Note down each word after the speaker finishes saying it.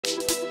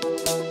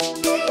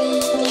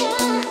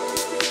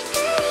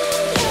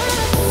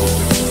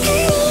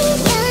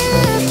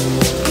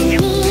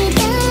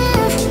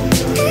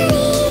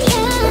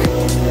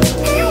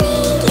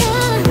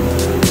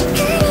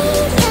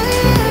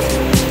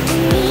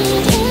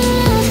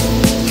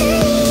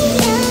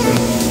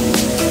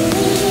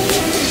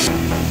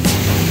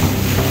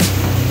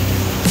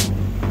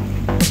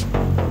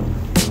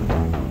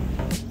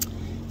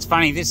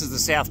funny, this is the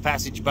South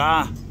Passage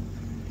bar,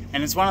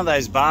 and it's one of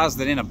those bars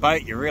that in a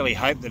boat you really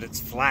hope that it's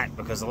flat,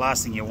 because the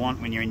last thing you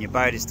want when you're in your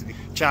boat is to be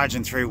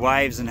charging through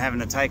waves and having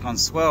to take on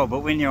swell. But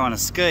when you're on a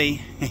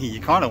ski,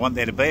 you kind of want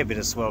there to be a bit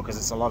of swell because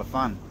it's a lot of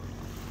fun.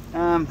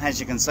 As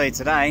you can see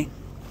today,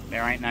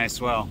 there ain't no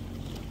swell,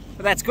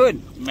 but that's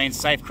good. It means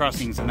safe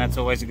crossings, and that's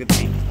always a good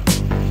thing.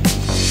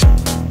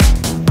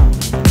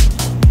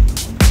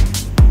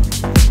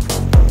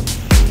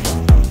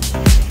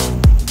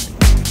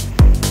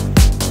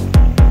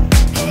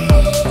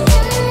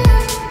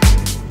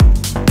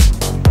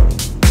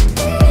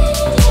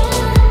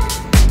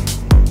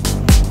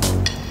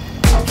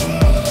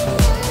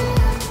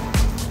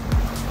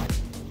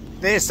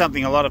 There's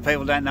something a lot of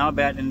people don't know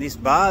about in this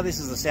bar. This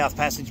is the South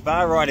Passage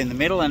bar right in the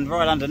middle, and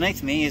right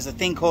underneath me is a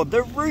thing called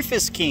the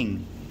Rufus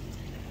King.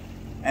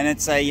 And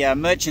it's a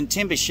merchant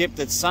timber ship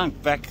that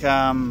sunk back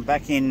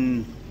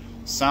in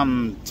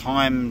some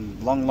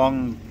time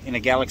long in a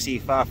galaxy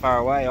far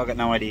away. I got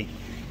no idea.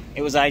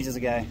 It was ages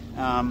ago.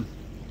 And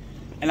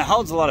it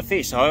holds a lot of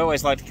fish, so I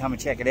always like to come and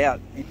check it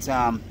out. It's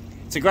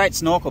a great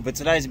snorkel, but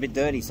today's a bit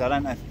dirty, so I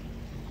don't know.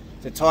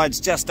 The tide's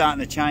just starting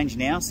to change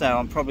now, so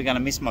I'm probably going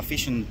to miss my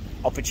fishing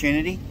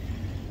opportunity.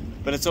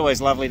 But it's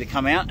always lovely to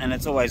come out, and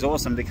it's always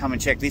awesome to come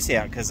and check this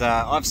out, because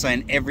I've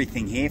seen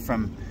everything here,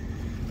 from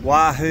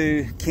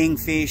wahoo,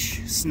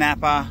 kingfish,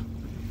 snapper,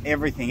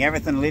 everything.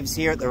 Everything lives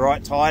here at the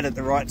right tide at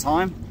the right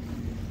time.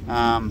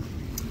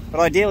 But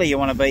ideally you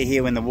want to be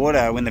here when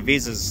the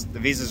viz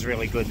is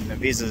really good, and the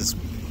viz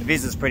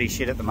is pretty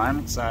shit at the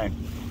moment. So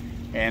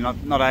yeah,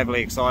 not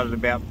overly excited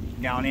about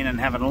going in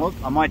and having a look.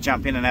 I might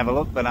jump in and have a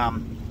look, but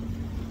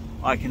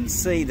I can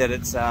see that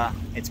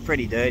it's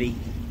pretty dirty,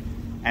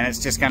 and it's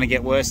just going to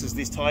get worse as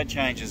this tide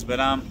changes.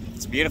 But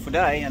it's a beautiful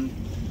day, and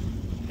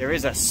there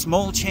is a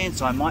small chance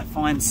I might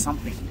find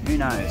something. Who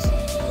knows?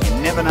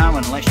 You never know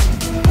unless you...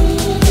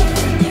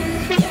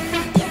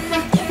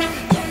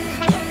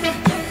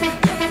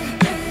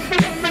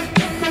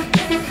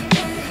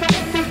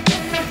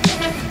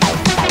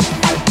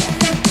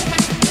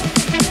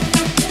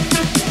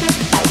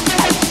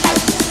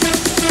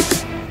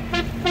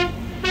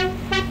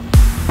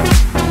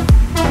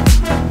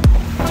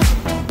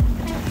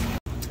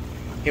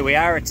 Here we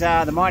are at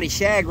the mighty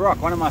Shag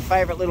Rock, one of my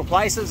favourite little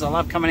places. I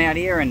love coming out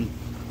here and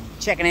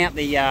checking out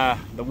the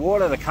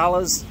water, the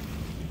colours.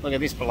 Look at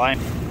this below.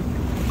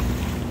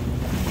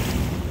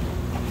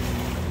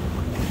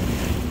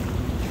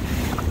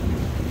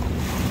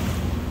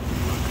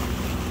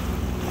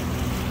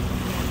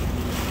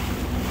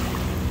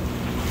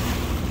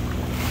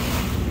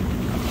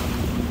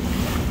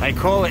 They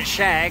call it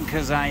shag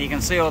because you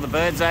can see all the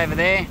birds over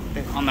there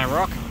on the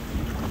rock.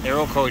 They're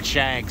all called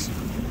shags.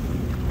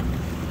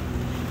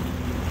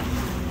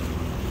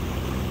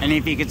 And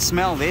if you could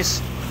smell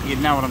this, you'd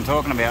know what I'm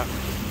talking about.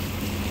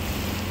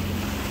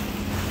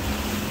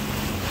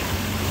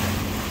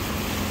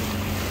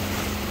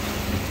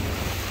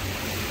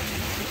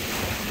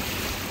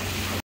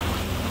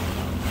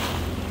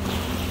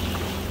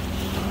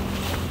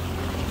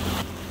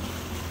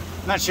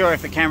 Not sure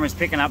if the camera's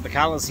picking up the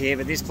colours here,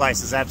 but this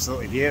place is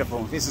absolutely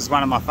beautiful. This is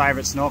one of my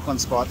favourite snorkeling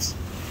spots.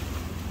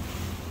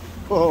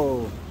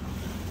 Whoa!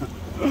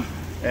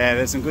 Yeah,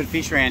 there's some good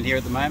fish around here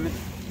at the moment.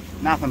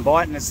 Nothing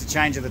biting, it's the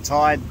change of the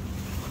tide.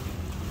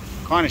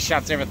 Kind of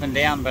shuts everything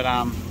down, but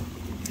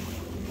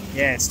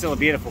yeah, it's still a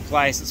beautiful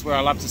place. It's where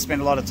I love to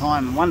spend a lot of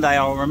time. And one day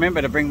I'll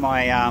remember to bring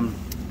my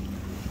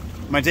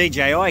my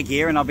DJI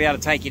gear, and I'll be able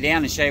to take you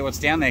down and show you what's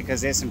down there, because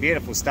there's some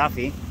beautiful stuff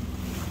here.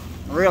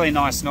 A really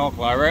nice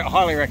snorkel. I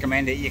highly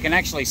recommend it. You can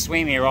actually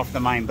swim here off the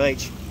main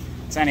beach.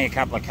 It's only a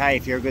couple of K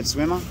if you're a good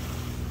swimmer.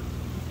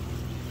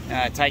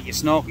 Take your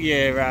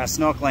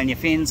snorkel and your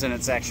fins, and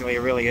it's actually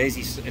a really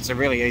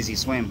easy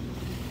swim.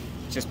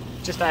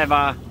 Just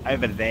over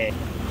there.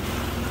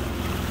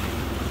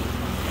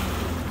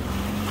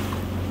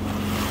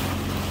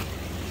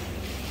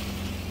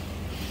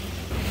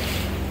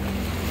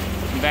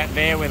 That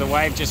there where the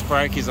wave just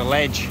broke is a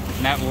ledge,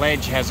 and that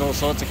ledge has all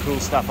sorts of cool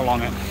stuff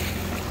along it.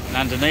 And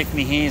underneath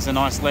me here is a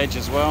nice ledge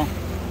as well.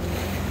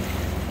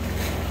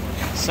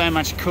 So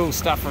much cool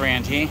stuff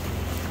around here.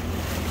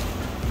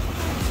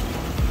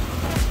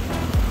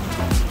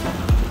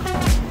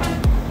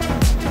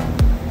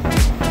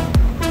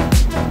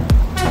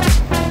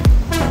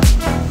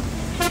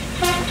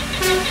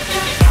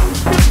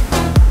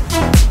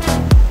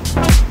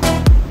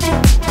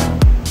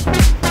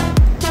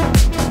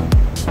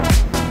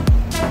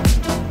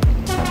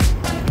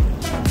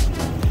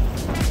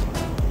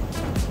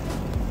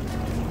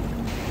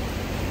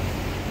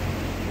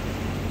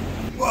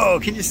 Whoa,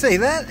 can you see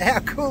that? How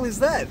cool is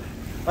that?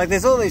 Like,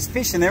 there's all these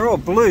fish and they're all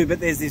blue, but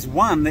there's this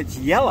one that's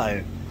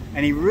yellow,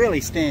 and he really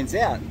stands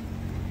out.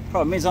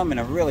 Problem is, I'm in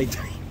a really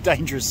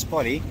dangerous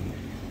spot here.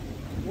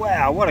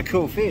 Wow, what a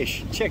cool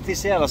fish. Check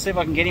this out. I'll see if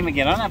I can get him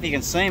again. I don't know if you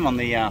can see him on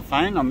the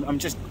phone.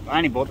 I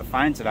only bought the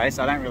phone today,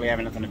 so I don't really have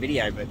anything to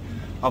video, but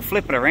I'll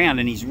flip it around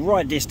and he's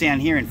right just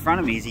down here in front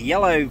of me. He's a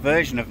yellow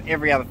version of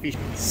every other fish.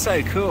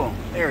 So cool.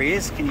 There he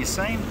is. Can you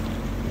see him?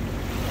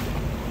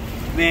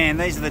 Man,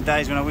 these are the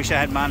days when I wish I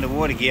had my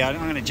underwater gear. I'm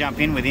going to jump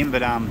in with him,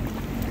 but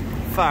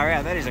far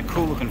out. That is a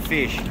cool looking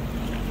fish.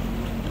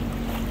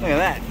 Look at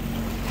that.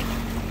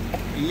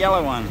 A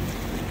yellow one.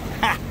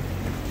 Ha!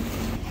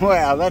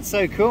 Wow, that's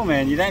so cool,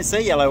 man. You don't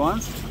see yellow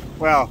ones.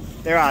 Well,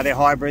 there are. They're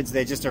hybrids.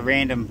 They're just a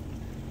random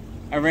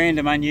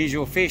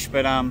unusual fish.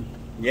 But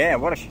yeah,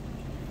 what a...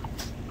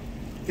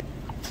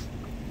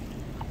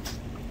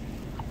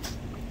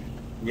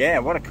 Yeah,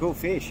 what a cool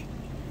fish.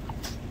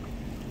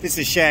 This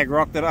is shag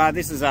rock that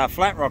this is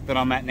flat rock that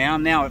I'm at now.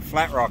 I'm now at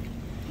flat rock,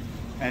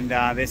 and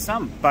there's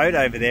some boat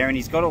over there, and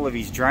he's got all of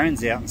his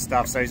drones out and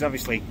stuff. So he's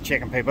obviously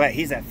checking people out.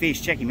 Here's that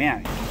fish. Check him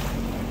out.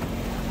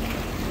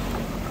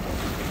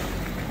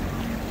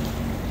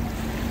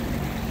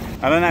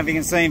 I don't know if you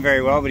can see him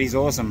very well, but he's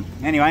awesome.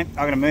 Anyway, I'm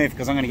going to move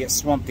because I'm going to get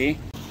swamped here.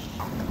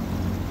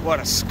 What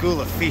a school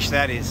of fish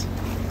that is.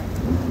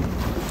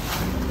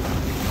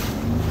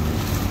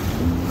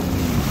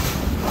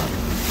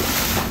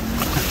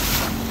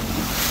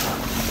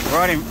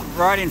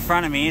 Right in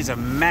front of me is a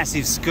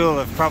massive school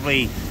of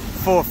probably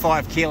 4 or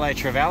 5 kilo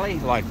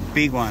trevally, like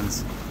big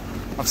ones.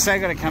 I've so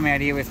got to come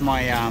out here with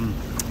my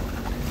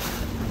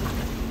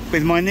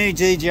new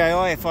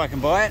DJI if I can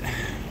buy it.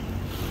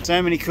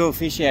 So many cool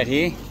fish out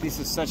here. This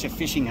is such a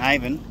fishing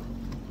haven.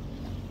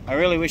 I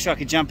really wish I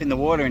could jump in the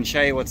water and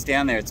show you what's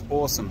down there. It's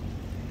awesome.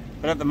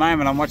 But at the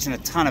moment I'm watching a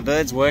ton of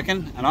birds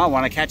working, and I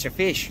want to catch a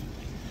fish.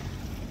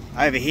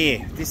 Over here,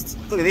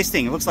 look at this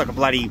thing. It looks like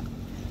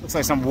looks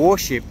like some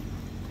warship.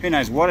 Who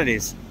knows what it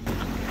is?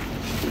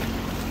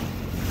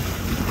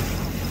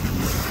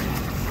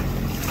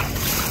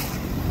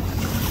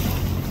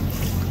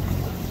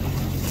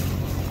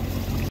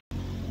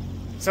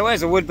 So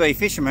as a would-be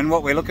fisherman,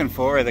 what we're looking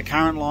for are the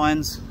current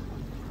lines,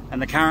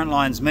 and the current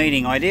lines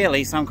meeting,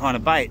 ideally, some kind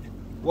of bait.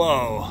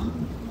 Whoa.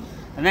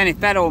 And then if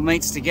that all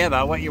meets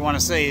together, what you want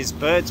to see is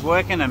birds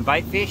working and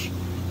bait fish.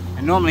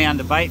 And normally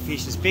under bait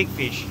fish is big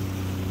fish.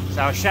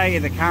 So I'll show you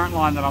the current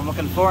line that I'm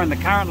looking for. And the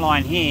current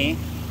line here,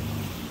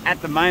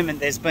 at the moment,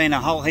 there's been a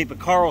whole heap of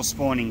coral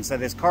spawning. So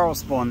there's coral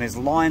spawn, there's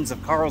lines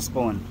of coral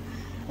spawn.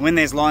 And when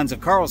there's lines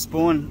of coral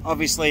spawn,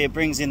 obviously it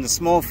brings in the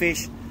small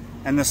fish,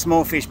 and the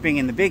small fish bring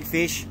in the big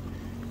fish,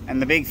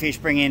 and the big fish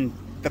bring in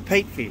the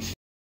peat fish.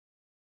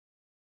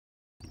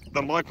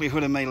 The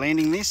likelihood of me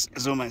landing this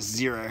is almost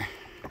zero.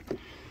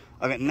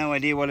 I've got no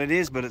idea what it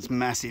is, but it's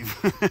massive.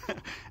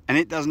 And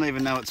it doesn't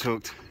even know it's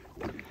hooked.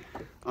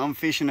 I'm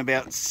fishing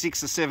about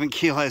 6 or 7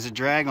 kilos of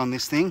drag on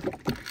this thing,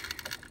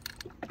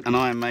 and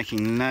I am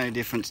making no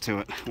difference to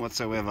it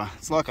whatsoever.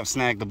 It's like I've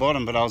snagged the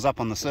bottom, but I was up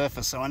on the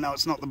surface, so I know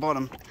it's not the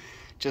bottom.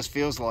 Just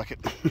feels like it.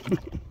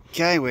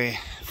 Okay, we're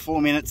 4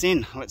 minutes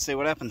in. Let's see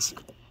what happens.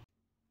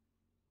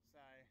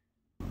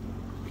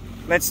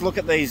 Let's look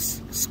at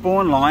these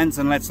spawn lines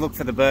and let's look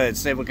for the birds,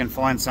 see if we can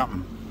find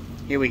something.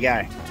 Here we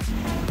go.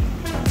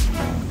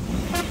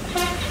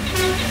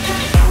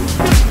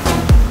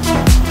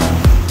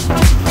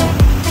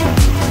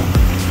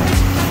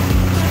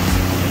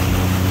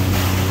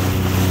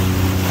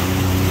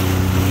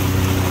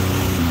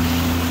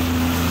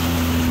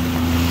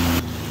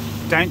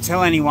 Don't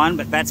tell anyone,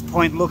 but that's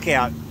Point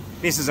Lookout.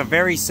 This is a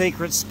very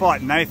secret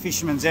spot. No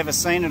fisherman's ever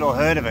seen it or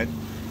heard of it.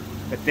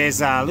 But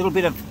there's a little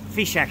bit of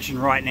fish action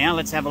right now.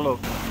 Let's have a look.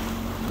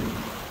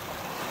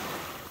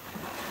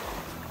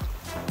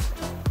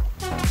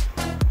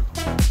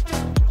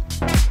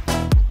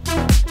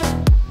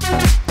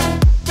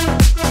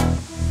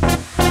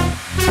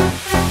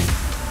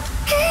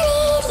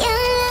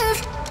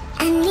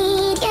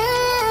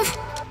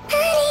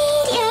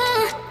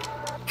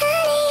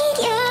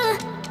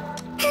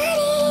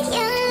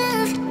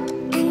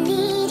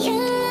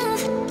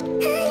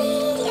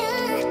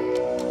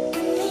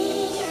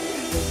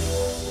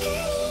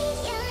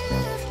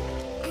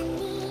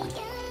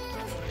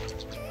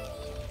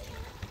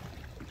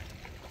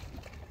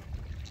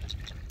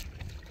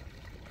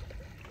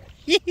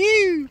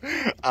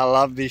 I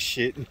love this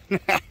shit.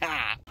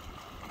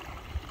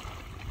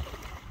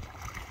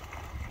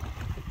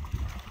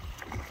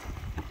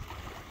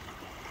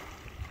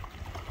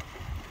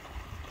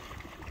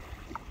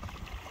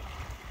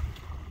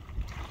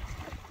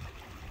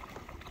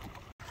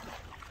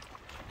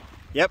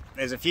 Yep,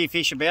 there's a few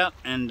fish about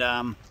and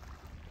a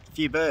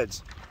few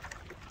birds.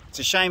 It's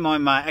a shame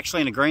I'm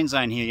actually in a green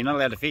zone here. You're not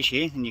allowed to fish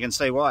here, and you can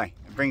see why.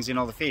 It brings in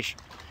all the fish.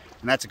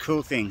 And that's a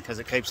cool thing because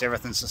it keeps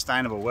everything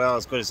sustainable, well,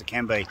 as good as it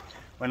can be.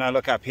 When I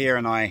look up here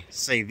and I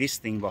see this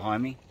thing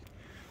behind me,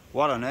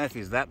 what on earth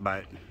is that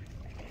boat?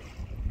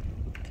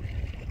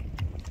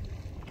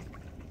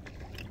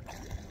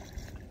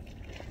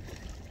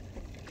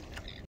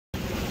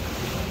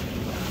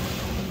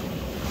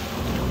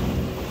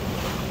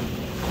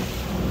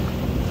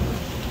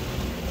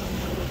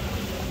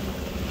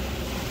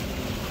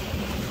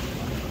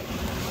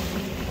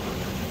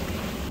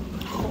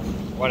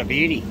 What a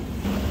beauty.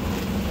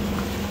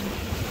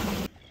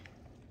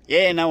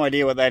 Yeah, no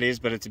idea what that is,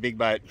 but it's a big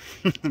boat.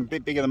 A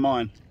bit bigger than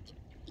mine.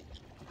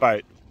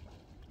 Boat.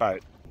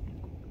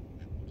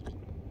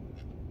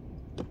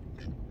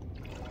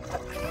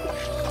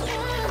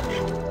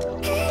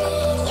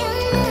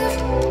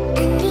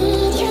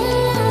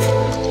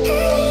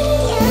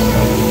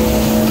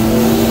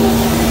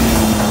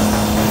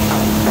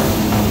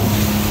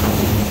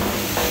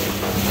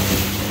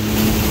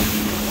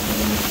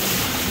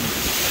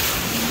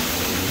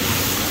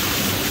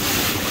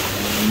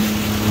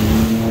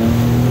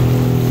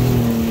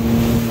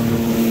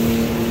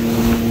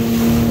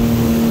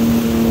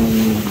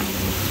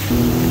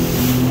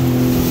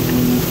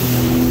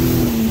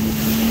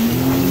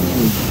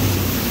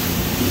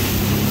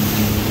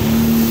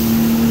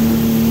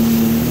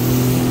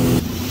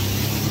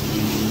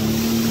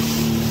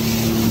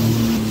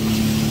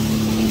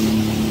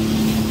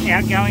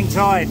 outgoing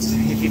tides.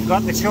 If you've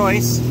got the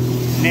choice,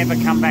 never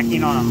come back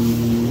in on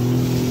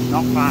them.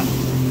 Not fun.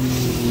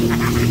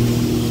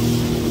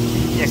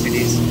 Yes, it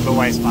is. It's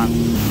always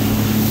fun.